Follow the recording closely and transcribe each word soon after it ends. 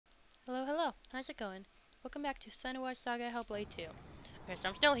Hello, hello. How's it going? Welcome back to Senua Saga Hellblade 2. Okay, so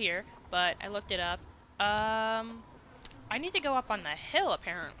I'm still here, but I looked it up. I need to go up on the hill,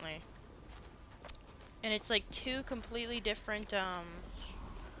 apparently. And it's like two completely different,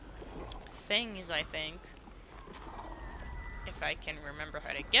 things, I think. If I can remember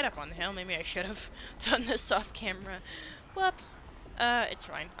how to get up on the hill, maybe I should have done this off camera. Whoops. It's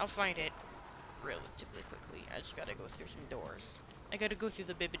fine. I'll find it relatively quickly. I just gotta go through some doors. I gotta go through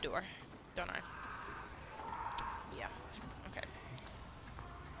the baby door, don't I? Yeah. Okay.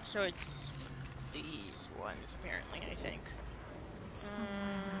 So it's these ones, apparently, I think.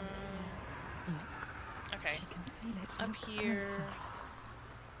 Okay. Up here.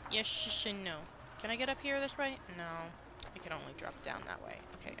 Yes, no. Can I get up here this way? No. I can only drop down that way.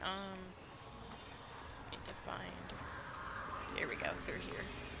 Okay, need to find... There we go, through here.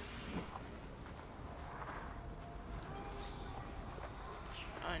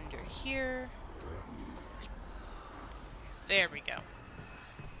 Under here. There we go.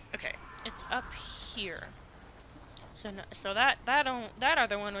 Okay, it's up here. So no, so that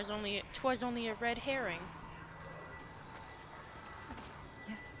other one was only a red herring.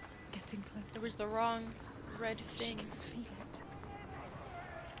 Yes, getting close. It was the wrong red thing. She can feel it.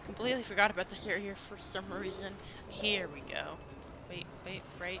 Completely forgot about this area for some reason. Here we go. Wait,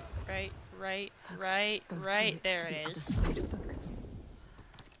 right. There it is.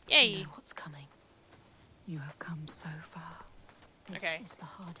 Yay! You know what's coming. You have come so far. This Okay. is the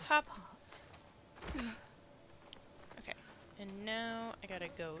hardest Hop. part. Okay, and now I gotta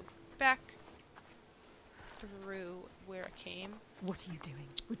go back through where I came. What are you doing?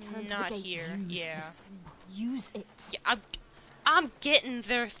 Return Not to the gate. here. Use Yeah. this symbol. Use it. Yeah, I'm getting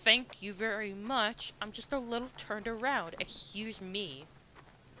there. Thank you very much. I'm just a little turned around. Excuse me.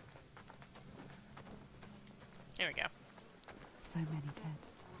 There we go. So many dead.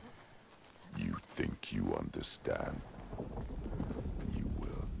 You think you understand? You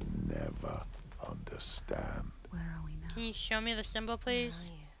will never understand. Where are we now? Can you show me the symbol, Where are please?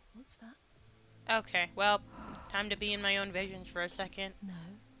 you? What's that? Okay, well, time to be in my own visions for a second. No.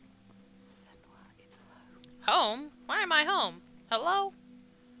 Senua, it's alone. Home? Why am I home? Hello?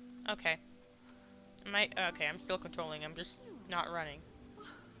 Okay. Okay, I'm still controlling. I'm just not running.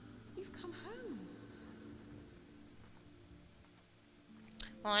 You've come home.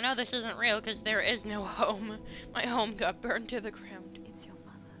 Well, I know this isn't real because there is no home. My home got burned to the ground. It's your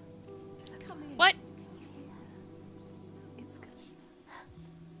mother. Senua. Come in. What? Yes. It's good.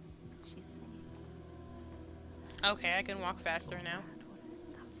 She's singing. Okay, I can walk faster now. That was it.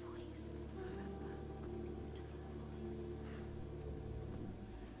 That voice.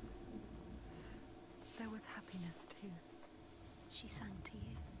 There was happiness too. She sang to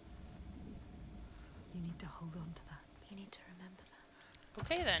you. You need to hold on to that. You need to remember that.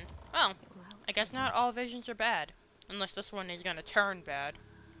 Okay then. Well, It will help. I guess not all visions are bad. Unless this one is gonna turn bad.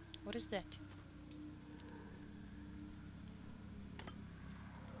 What is that?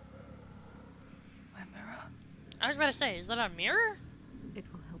 My mirror. I was about to say, is that a mirror? It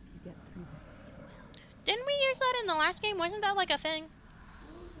will help you get through this. Didn't we use that in the last game? Wasn't that like a thing?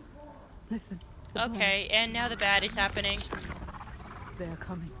 Listen. the Okay, and now the bad is happening. blood. They are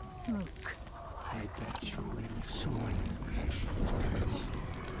coming. Smoke. I bet you will soon.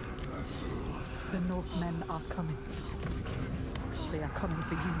 The Northmen are coming. They are coming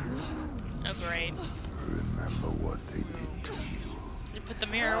for you. Oh great. Remember what they did to you. You put the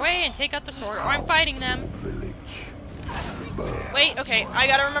mirror away and take out the sword, or I'm fighting them. Village. Wait, okay, I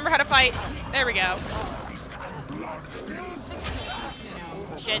gotta remember how to fight. There we go.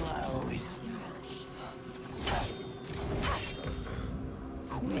 Shit.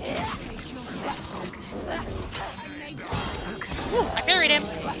 Ooh, I parried him.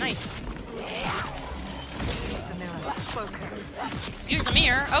 Nice. The mirror. Focus. Use the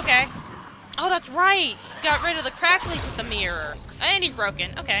mirror. Okay. Oh, that's right. Got rid of the cracklies with the mirror. And he's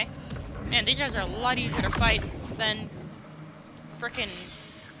broken. Okay. Man, these guys are a lot easier to fight than frickin'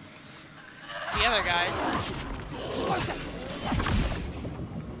 the other guys.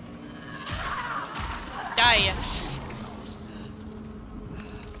 Die.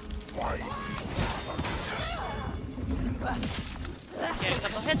 Get a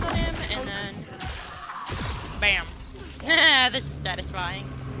couple hits on him, and then... Bam. This is satisfying.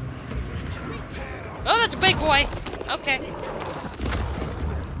 Oh, that's a big boy! Okay.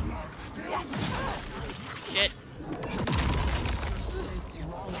 Shit.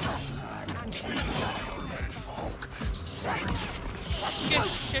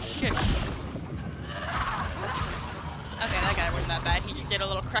 Shit. Okay, that guy wasn't that bad. He just did a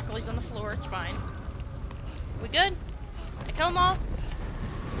little cracklies on the floor. It's fine. We good? I kill them all?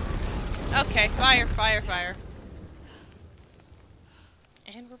 Okay, fire, fire, fire.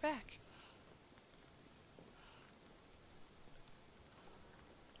 And we're back.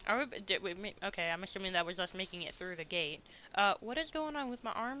 Are we, okay, I'm assuming that was us making it through the gate. What is going on with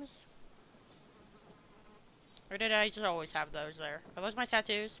my arms? Or did I just always have those there? Are those my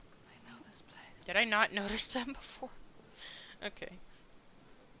tattoos? I know this place. Did I not notice them before? Okay.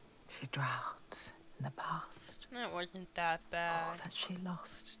 She drowns in the past. That wasn't that bad. All that she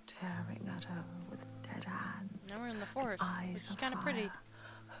lost, tearing at her with dead hands. Now we're in the forest, Eyes which is of kind of pretty. fire.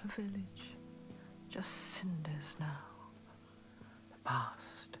 Her village, just cinders now. The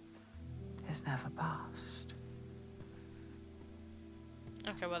past is never past.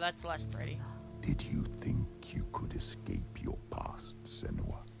 Okay, well that's less pretty. Did you think you could escape your past,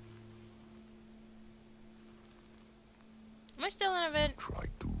 Senua? Am I still in a vision? Tried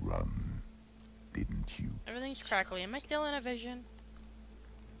to run, didn't you? Everything's crackly. Am I still in a vision?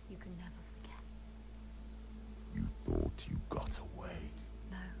 You can never forget. You thought you got away.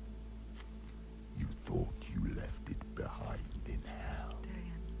 No, You thought you left it behind in hell.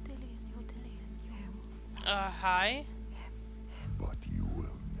 Dillian, you're Dillian. Hi? But you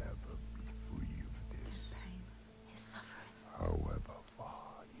will never be free of His this. pain. His suffering. However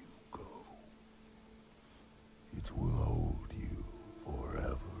far you go, it will hold you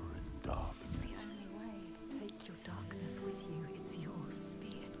forever in darkness. It's the only way. Take your darkness with you. It's yours. Be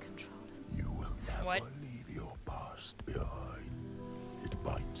in control of You will never What? leave your past behind. It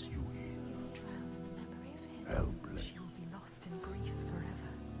binds you in. You will drown in the memory of him. Hellblade. She will be lost in grief forever.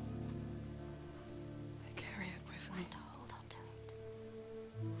 I carry it with me. Want to hold on to it.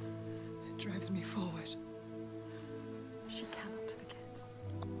 It drives me forward. She cannot forget.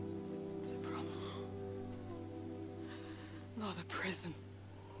 It's a promise. Not a prison.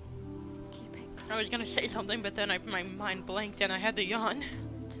 Keep it I was gonna say something, but then my mind blanked and I had to yawn.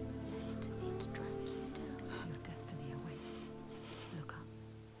 Don't let it drag you down. Your destiny awaits. Look up.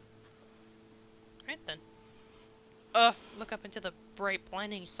 Right then. Look up into the bright,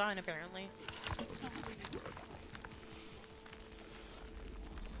 blinding sun, apparently.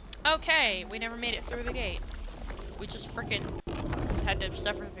 Okay, we never made it through the gate. We just frickin' had to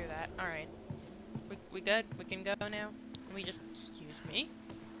suffer through that. Alright. We good? We can go now? Can we just... excuse me?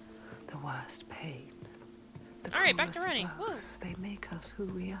 The worst pain. The Alright, back to cruelest running. Woo! woes, they make us who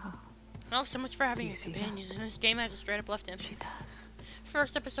we are. Oh, so much for having You a see companion. In this game, I just straight up left him. She does.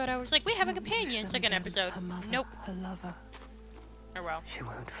 First episode, I was like, we have a She won't companion. lose them Second again. episode, Her mother, nope. her lover. Or well, She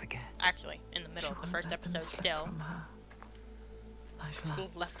won't forget. actually, in the middle She of the won't first let them episode slip still. from her. Like Who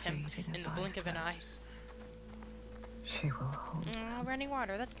light left him fading in as the eyes blink of an eye. close. She will hold. Oh, running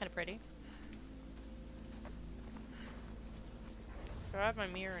water. That's kind of pretty. So I have my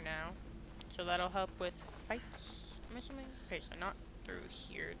mirror now. So that'll help with fights, I'm assuming? Okay, so not through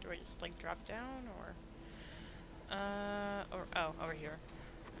here. Do I just, like, drop down, or... oh, over here.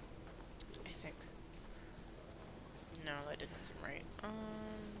 I think. No, that doesn't seem right.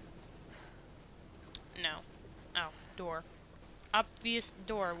 No. Oh, door. Obvious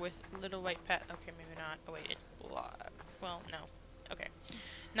door with little white pet. Okay, maybe not. Oh wait, it's blocked. Well, no. Okay.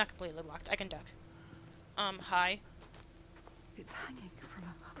 Not completely locked. I can duck. Hi. It's hanging from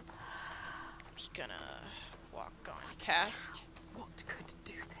her. I'm just gonna walk on past. What could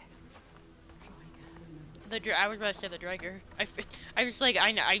do this? I was about to say the Draugr. I was like,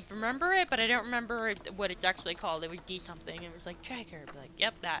 I remember it, but I don't remember what it's actually called. It was D something. It was like Draugr. Like,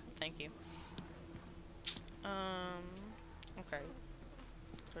 yep, that. Thank you. Okay.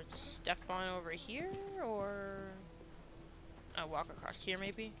 So I just step on over here, or I walk across here,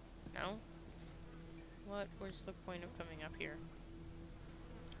 maybe? No. What was the point of coming up here?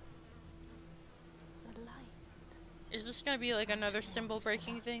 The light. Is this gonna be like another symbol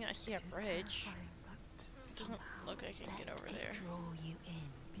breaking thing? I see a It is bridge. terrifying, but Doesn't somehow look like I can get over Let it there. draw you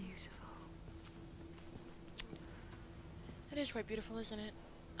in. beautiful. It is quite beautiful, isn't it?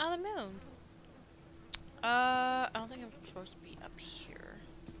 Oh, the moon. I don't think I'm supposed to be up here.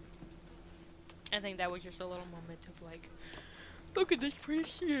 I think that was just a little moment of like, look at this pretty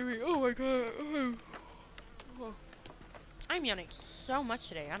scenery. Oh my god. Oh. Oh. I'm yawning so much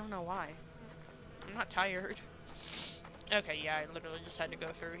today. I don't know why. I'm not tired. Okay, yeah, I literally just had to go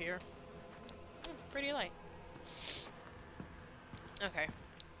through here. Pretty light. Okay.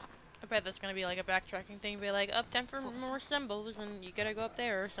 I bet that's gonna be like a backtracking thing. Be like, up 10 for more symbols, and you gotta go up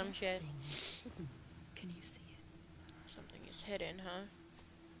there or some shit. Can you see it? Something is hidden, huh?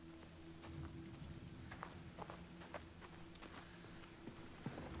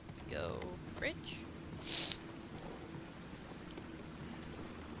 Go bridge.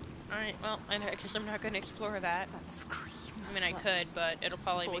 Alright, Alright, well, I guess I'm not gonna explore that. That scream. I mean, I could, but it'll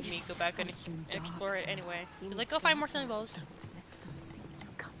probably make me go back and Something explore it dark, anyway. You Be need like, to go find more find symbols. Don't let them see you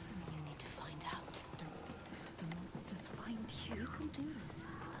come. You need to find out. Don't let the monsters find You you. can do this.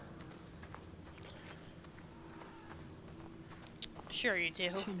 Sure you do. She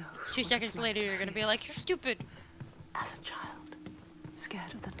knows 2 what seconds it's like later, to you're gonna be fear. like, you're stupid. As a child,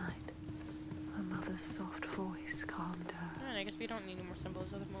 scared of the night, her mother's soft voice calmed her. Alright, I guess we don't need any more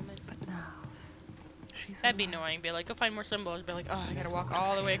symbols at the moment. But now, she's That'd be alone. annoying. Be like, go find more symbols. Be like, oh, I And gotta there's walk more to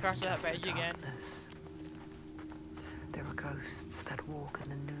all the way fear across than that just the bridge again. darkness. There are ghosts that walk in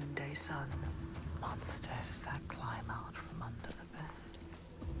the noonday sun, monsters that climb out from under the bed.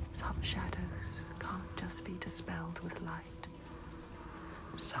 Some shadows can't just be dispelled with light.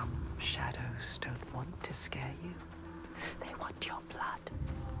 Some shadows don't want to scare you. They want your blood,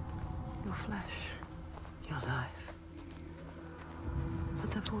 your flesh, your life.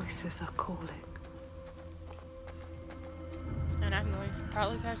 But the voices are calling. And I'm going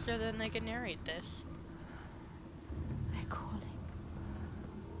probably faster than they can narrate this. They're calling.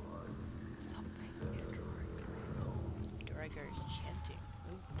 Something is drawing you Draugr is chanting.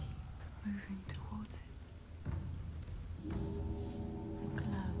 Ooh. in, moving towards it. The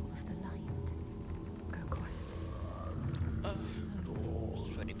glow of the light. Go quiet.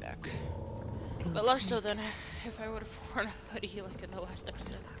 Just putting back. But less so than if I would have worn a hoodie like in the last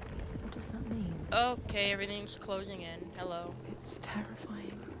episode. What does that mean? Okay, everything's closing in. Hello. It's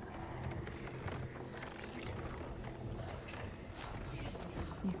terrifying. So beautiful.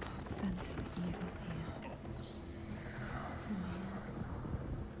 You can't sense the evil here. It's in the air.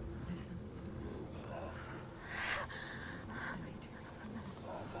 Listen.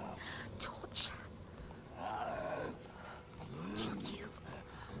 Torture. Kill you.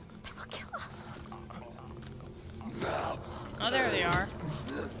 They will kill us. Oh, there they are.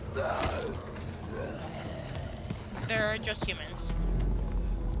 They're just humans.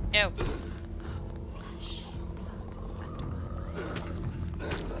 Ew.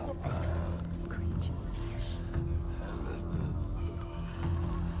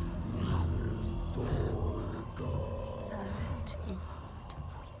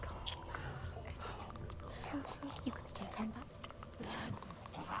 You can still turn back.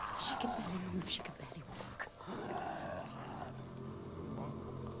 She can barely move, she can barely walk.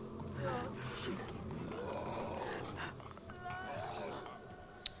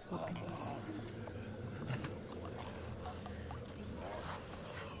 What can you see?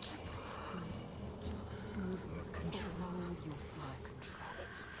 Control your fire. Control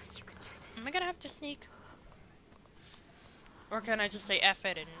it. You can do this. Am I gonna have to sneak? Or can I just say F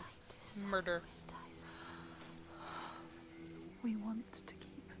it and murder? We want to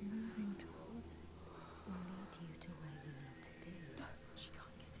keep moving towards it. We'll lead you to where you need to be. She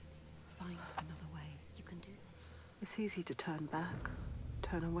can't get in. Find another way. You can do this. It's easy to turn back,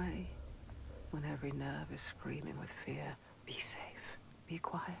 turn away, when every nerve is screaming with fear. Be safe, be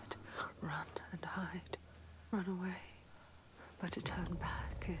quiet, run and hide, run away. But to turn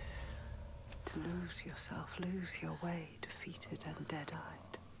back is to lose yourself, lose your way, defeated and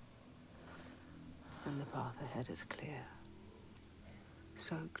dead-eyed. And the path ahead is clear,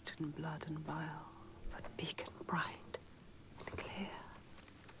 soaked in blood and bile, but beacon bright and clear.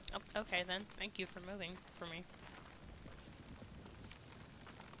 Oh, okay then. Thank you for moving for me.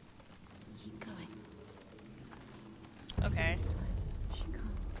 Keep going. Okay. This time, she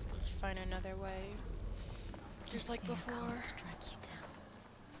can't. Let's find another way. Just like Fear before. can't drag you down.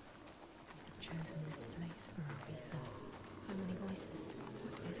 I've chosen this place for a reason. So many voices.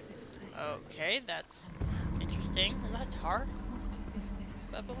 What is this place? Okay, that's interesting. Is that tar What if this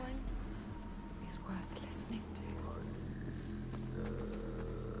bubbling? is worth listening to?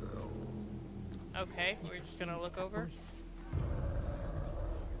 Okay, we're just gonna look over. Voice. Summoning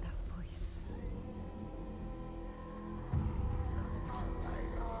you. That voice.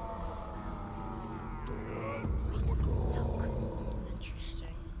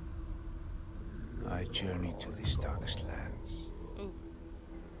 Interesting. I journey to these darkest lands Ooh.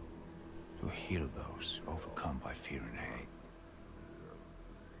 to heal those overcome by fear and hate.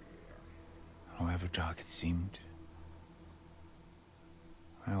 However dark it seemed,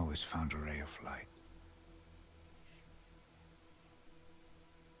 I always found a ray of light.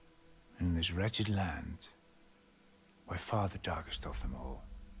 In this wretched land, by far the darkest of them all,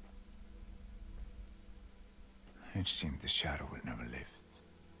 it seemed the shadow would never lift.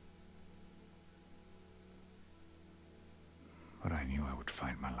 But I knew I would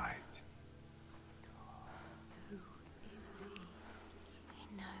find my light. He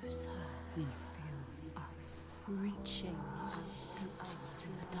knows her. He feels us. Reaching out us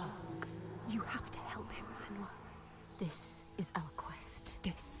in the dark. You have to help him, Senua. This is our quest.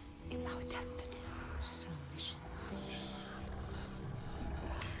 This is our destiny. Our mission.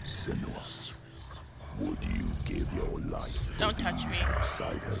 Senua, would you give your life? Don't touch me.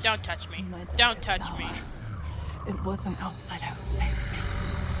 Outsiders? Don't touch me. My dad Don't is touch now. me. It was an outsider who saved me.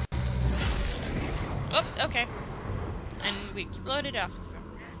 Oh, okay. And we exploded off of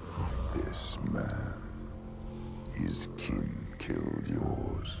him. This man, his kin killed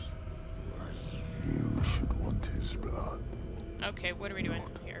yours. You should want his blood. Okay, what are we doing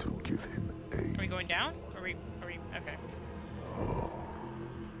Not here? to give him aid. Are we going down? Are we, okay. Oh,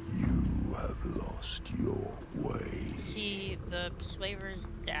 you have lost your way. Is he the slaver's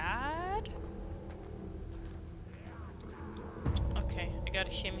dad? Okay, I got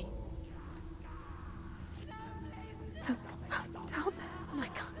a shimmy. Down there. I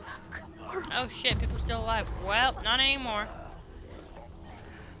can't look. Oh shit, people still alive. Well, not anymore.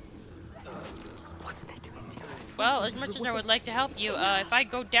 What are they doing to you? Well, as much as I would like to help you, if I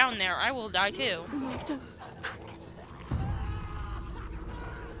go down there, I will die too.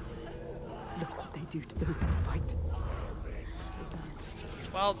 Look what they do to those who fight.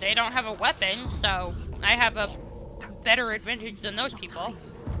 Well, they don't have a weapon, so I have a better advantage than those people.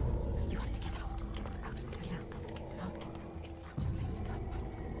 You have to get out. Get out. Get out. Get out. It's not too late to turn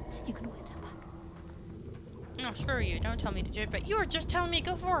back. You can always turn back. No, screw you. Don't tell me to do it, but you were just telling me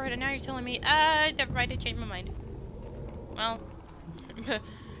go for it, and now you're telling me, never mind, I changed my mind. Well,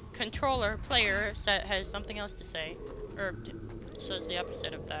 controller, player, has something else to say. Or says the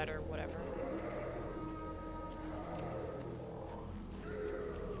opposite of that, or whatever.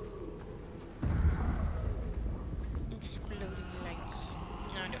 Exploding lights.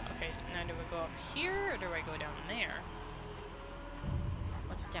 Now do we go up here, or do I go down there?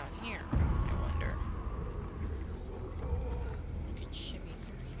 What's down here? I wonder. I can shimmy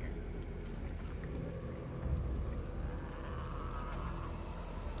through here.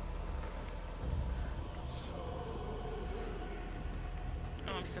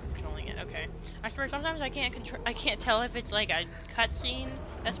 Oh, I'm still controlling it. Okay. I swear sometimes I can't tell if it's like a cutscene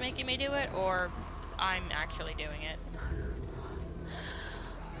that's making me do it, or I'm actually doing it.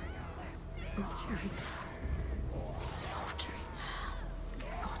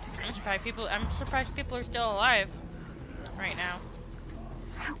 I'm surprised people are still alive right now.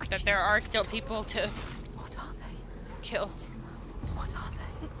 That there are still people to What are they? kill. What are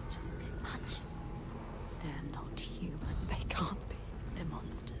they? It's just too much. They're not human. They can't be. They're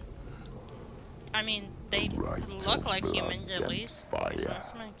monsters. I mean, they Right look of like blood humans at and least. fire. So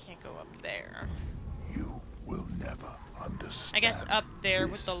someone can't go up there. You will never understand. I guess up there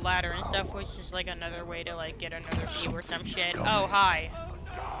with the this ladder and stuff power. was just like another way to like get another view or some Something's shit. coming. Oh, hi.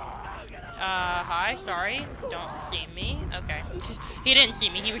 Hi, sorry. Don't see me. Okay. He didn't see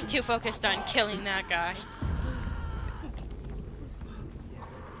me. He was too focused on killing that guy.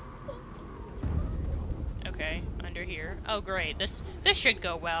 Okay, under here. Oh, great. This should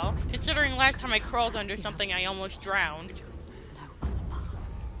go well. Considering last time I crawled under something, I almost drowned. There's no other path.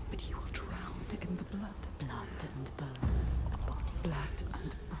 But you will drown in the blood. Blood and bones and body. Blood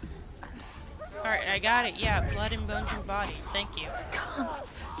and bones and Alright, I got it. Yeah, blood and bones and bodies. Thank you.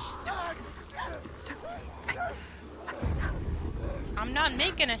 I'm not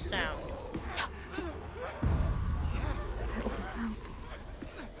making a sound.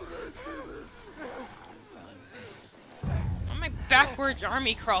 I'm like backwards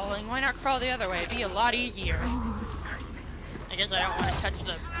army crawling. Why not crawl the other way? It'd be a lot easier. I guess I don't want to touch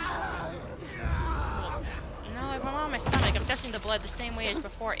the... No, if I'm on my stomach, I'm touching the blood the same way as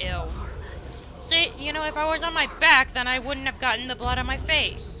before. Ew. See, you know, if I was on my back, then I wouldn't have gotten the blood on my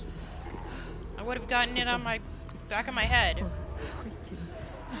face. I would have gotten it on my back of my head.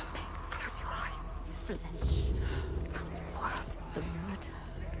 Close your eyes. Flesh. Sound is worse. The murder.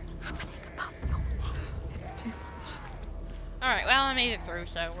 Happening above your head. It's too much. Alright, well, I made it through,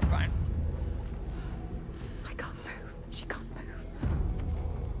 so we're fine. I can't move. She can't move.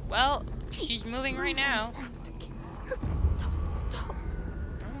 Well, she's moving right now. Don't stop.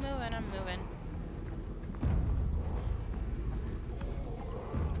 I'm moving.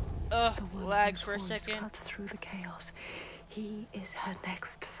 Ugh, The one lag whose for a voice second. cuts through the chaos. He is her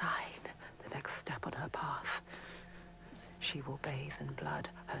next sign, the next step on her path. She will bathe in blood.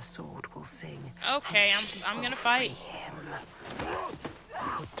 Her sword will sing. Okay, and she I'm will gonna fight. free him. You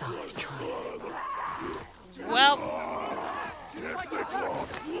will die trying. Well,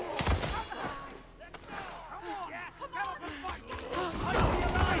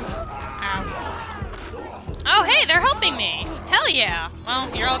 ow. Oh, hey, they're helping me. Hell yeah. Well,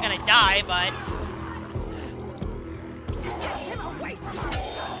 you're all gonna die, but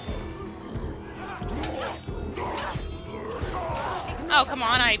Oh, come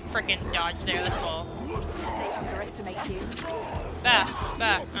on, I freaking dodged there. That's bull. They underestimate you. Bah,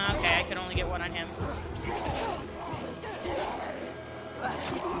 bah. Okay, I could only get one on him.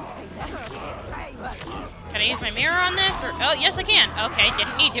 Can I use my mirror on this? Or oh, yes I can. Okay,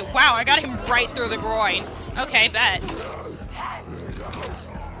 didn't need to. Wow, I got him right through the groin. Okay, bet.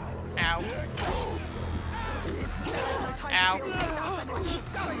 Ow. Ow.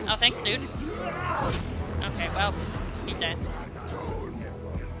 Oh, thanks, dude. Okay, well, he's dead.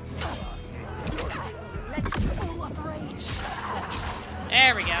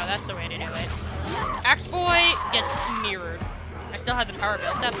 There we go, that's the way to do it. Axe Boy gets mirrored. I still have the power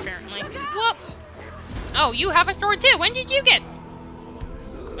built up, apparently. Whoop! Oh, you have a sword too! When did you get...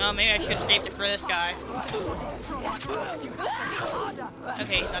 Oh, maybe I should have saved it for this guy.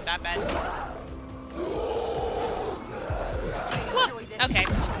 Okay, he's not that bad. Whoop! Okay.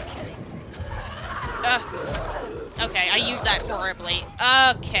 Okay, I used that horribly.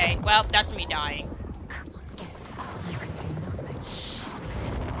 Okay, well, that's me dying.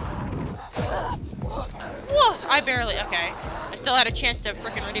 Whoa! I barely... Okay. I still had a chance to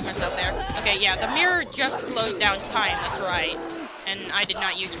frickin' redeem myself there. Okay, yeah, the mirror just slows down time, that's right. And I did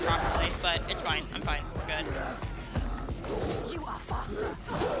not use it properly, but it's fine. I'm fine. We're good.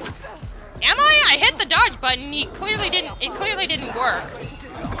 Am I? I hit the dodge button. It clearly didn't work.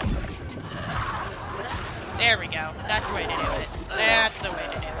 There we go. That's the way to do it. That's the way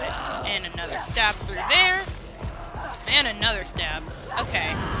to do it. And another stab through there. And another stab.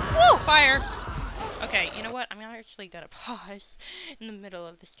 Okay. Woo! Fire! Okay, you know what? I'm actually gonna pause in the middle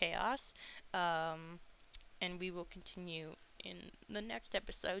of this chaos. And we will continue in the next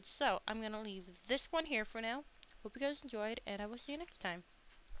episode. So, I'm gonna leave this one here for now. Hope you guys enjoyed, and I will see you next time.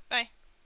 Bye.